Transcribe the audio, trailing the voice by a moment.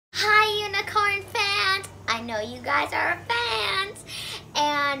know you guys are fans.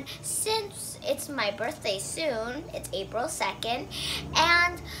 And since it's my birthday soon, it's April 2nd,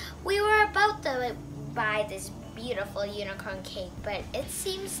 and we were about to buy this beautiful unicorn cake, but it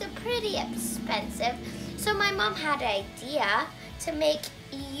seems pretty expensive. So my mom had an idea to make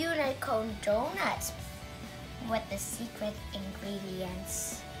unicorn donuts with the secret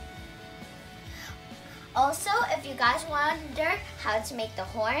ingredients. Also, if you guys wonder how to make the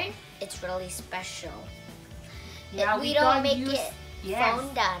horn, it's really special. Yeah, we don't make it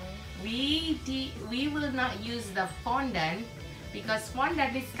fondant. We will not use the fondant because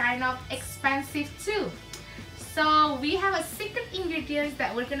fondant is kind of expensive too. So we have a secret ingredients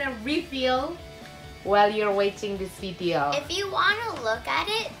that we're gonna reveal while you're watching this video. If you want to look at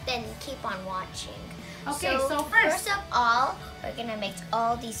it, then keep on watching. Okay, so first of all, we're gonna mix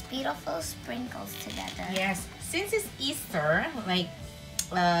all these beautiful sprinkles together. Yes, since it's Easter, like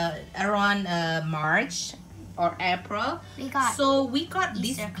around March or April, we got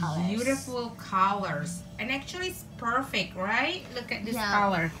these beautiful colors, and actually it's perfect, right? Look at this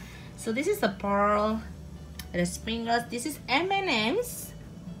color. So this is the pearl, the sprinkles. This is M&M's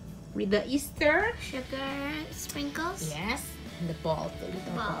with the Easter sugar sprinkles. Yes. The balls, the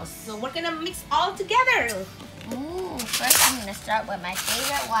little balls. So we're gonna mix all together. Ooh, first I'm gonna start with my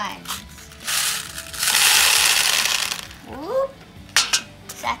favorite ones. Ooh.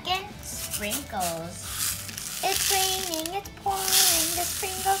 Second, sprinkles. It's raining, it's pouring, the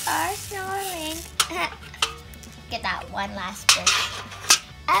sprinkles are snoring. Get that one last bit.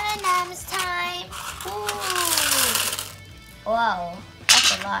 M&M's time. Ooh. Whoa,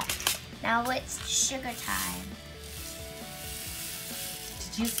 that's a lot. Now it's sugar time.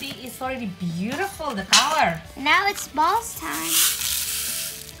 You see, it's already beautiful, the color. Now it's balls time.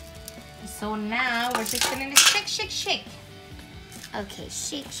 So now we're just gonna shake, shake, shake. Okay,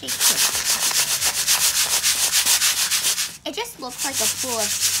 shake, shake, shake. It just looks like a pool of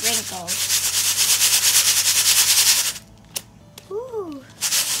sprinkles. Ooh.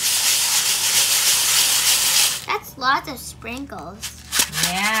 That's lots of sprinkles.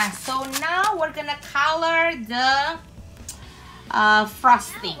 Yeah, so now we're gonna color the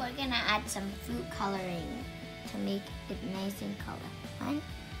frosting. Now we're gonna add some food coloring to make it nice in color. 1,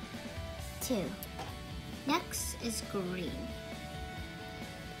 2. Next is green.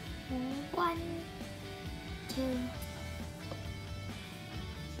 1, 2.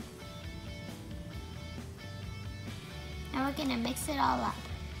 Now we're gonna mix it all up.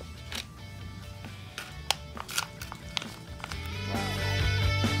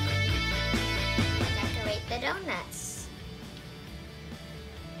 Decorate the donuts.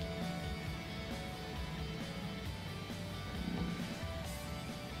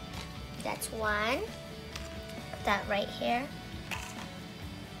 That's 1. Put that right here.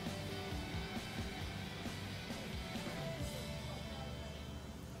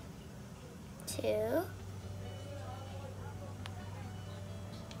 2.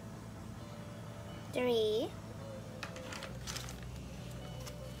 3.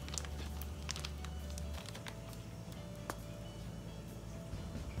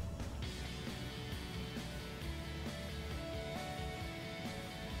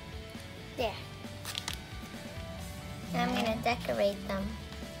 4. Now I'm gonna decorate them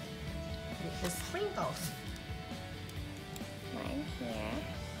with the sprinkles. 1 here.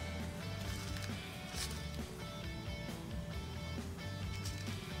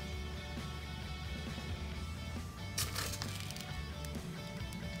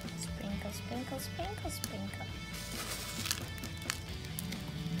 Sprinkle, sprinkle, sprinkle, sprinkle.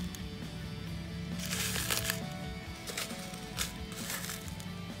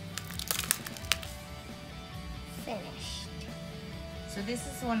 Finished. So this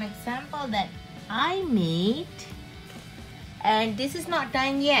is one example that I made, and this is not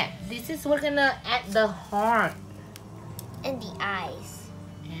done yet. This is we're gonna add the heart and the eyes.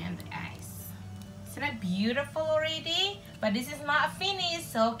 Isn't that beautiful already? But this is not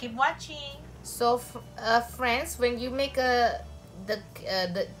finished, so keep watching. So friends, when you make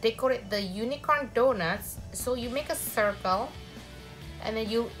decorate the unicorn donuts, so you make a circle and then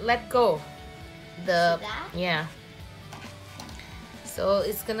you let go so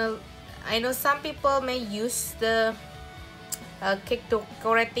it's gonna, I know some people may use the cake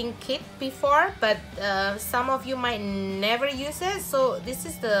decorating kit before, but some of you might never use it, so this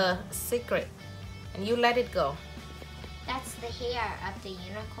is the secret, and you let it go. That's the hair of the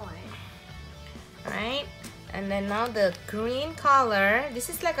unicorn. Right, and then now the green color, this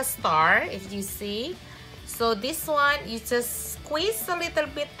is like a star if you see. So this one you just squeeze a little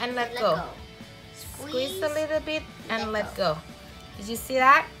bit and let go. Squeeze a little bit and let go. Did you see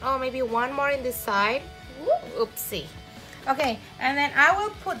that? Oh, maybe one more in this side. Oopsie. Okay, and then I will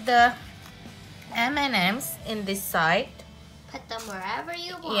put the M&Ms in this side. Put them wherever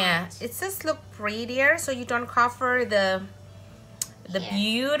you want. Yeah, it just look prettier so you don't cover the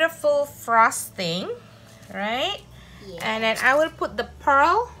beautiful frosting, right? Yeah. And then I will put the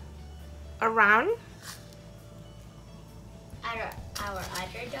pearl around our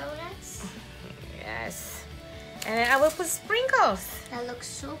other donuts. Yes. And then I will put sprinkles. That looks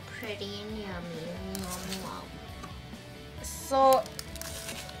so pretty and yummy. So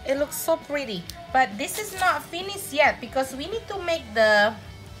it looks so pretty, but this is not finished yet because we need to make the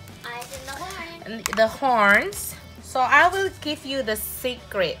eyes and the horns. So I will give you the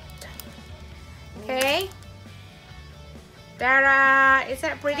secret. Okay. Ta-da! Is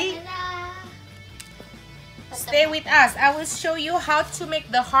that pretty? Stay with us. I will show you how to make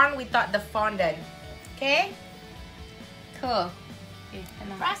the horn without the fondant. Okay? Cool. Okay,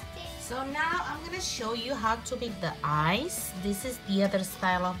 so now I'm gonna show you how to make the eyes. This is the other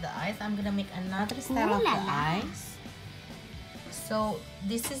style of the eyes. I'm gonna make another style of the eyes. So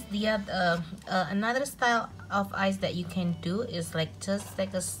this is the other another style of eyes that you can do is like just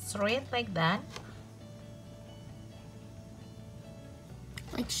like a straight like that.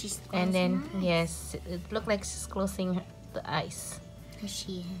 Like she's closing and then her eyes. Yes, it looked like she's closing the eyes.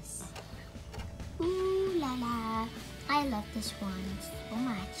 She is. Ooh la la. I love this one so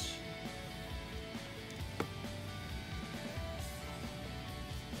much.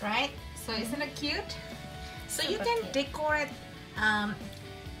 Right? So isn't it cute? So Super you can cute. decorate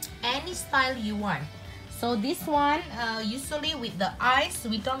any style you want. So this one, usually with the eyes,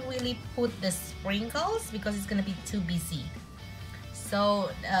 we don't really put the sprinkles because it's gonna be too busy.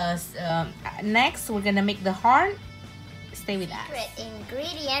 So next we're gonna make the horn. Stay with us. Secret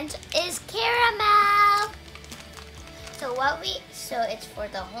ingredient is caramel. So it's for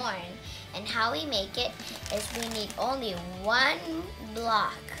the horn, and how we make it is we need only 1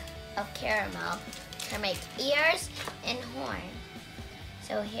 block of caramel to make ears and horn.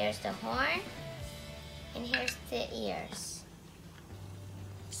 So here's the horn, and here's the ears.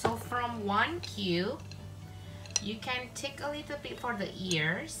 So from 1 cube, you can take a little bit for the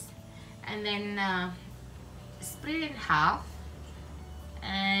ears, and then split it in half,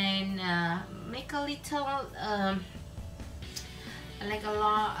 and make a little like a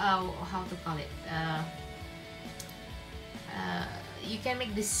long how to call it, you can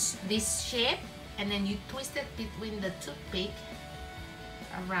make this shape, and then you twist it between the toothpick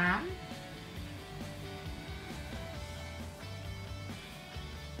around.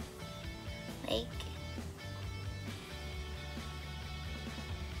 Like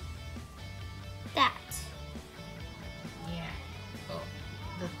that. Yeah. Oh,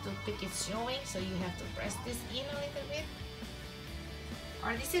 the toothpick is showing, so you have to press this in a little bit.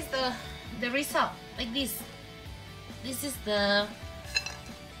 Or this is the result, like this. This is the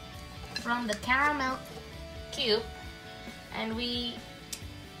from the caramel cube, and we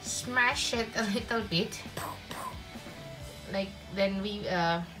smash it a little bit, like then we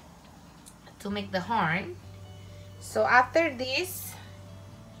to make the horn. So after this,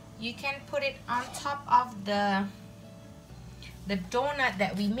 you can put it on top of the donut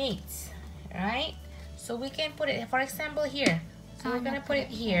that we made, right? So we can put it, for example, here. So we're gonna put it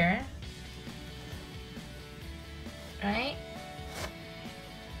here, right?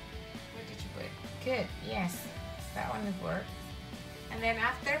 Where did you put it? Good, yes, that one will work. And then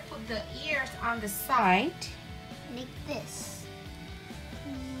after, put the ears on the side. Like this.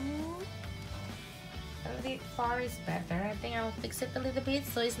 A little far is better. I think I'll fix it a little bit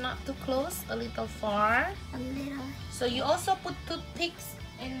so it's not too close. A little far. A little. So you also put toothpicks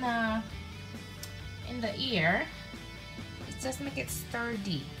in the ear. It just make it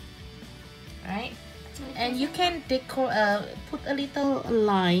sturdy, right? And you can put a little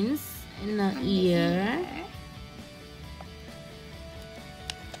lines in the ear.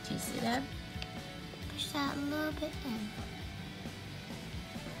 Do you see that? Push that a little bit in.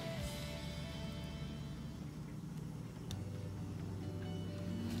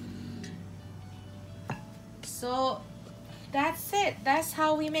 So that's it. That's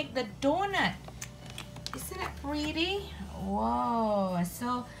how we make the donut. Isn't it pretty? Whoa.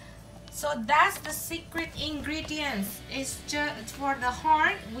 So that's the secret ingredients. It's just for the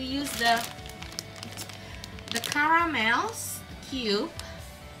horn. We use the caramels cube,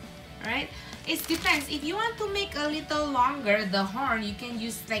 right? It depends. If you want to make a little longer the horn, you can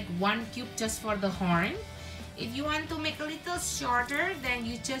use like 1 cube just for the horn. If you want to make a little shorter, then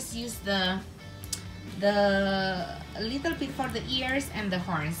you just use the little bit for the ears and the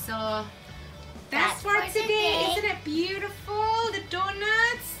horns. So that's for today. Isn't it beautiful? The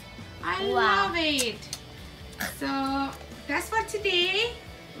donuts, I love it. So that's for today.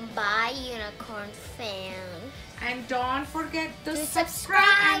 Bye, unicorn fan. And don't forget to To subscribe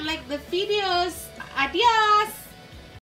subscribe. and like the videos. Adios.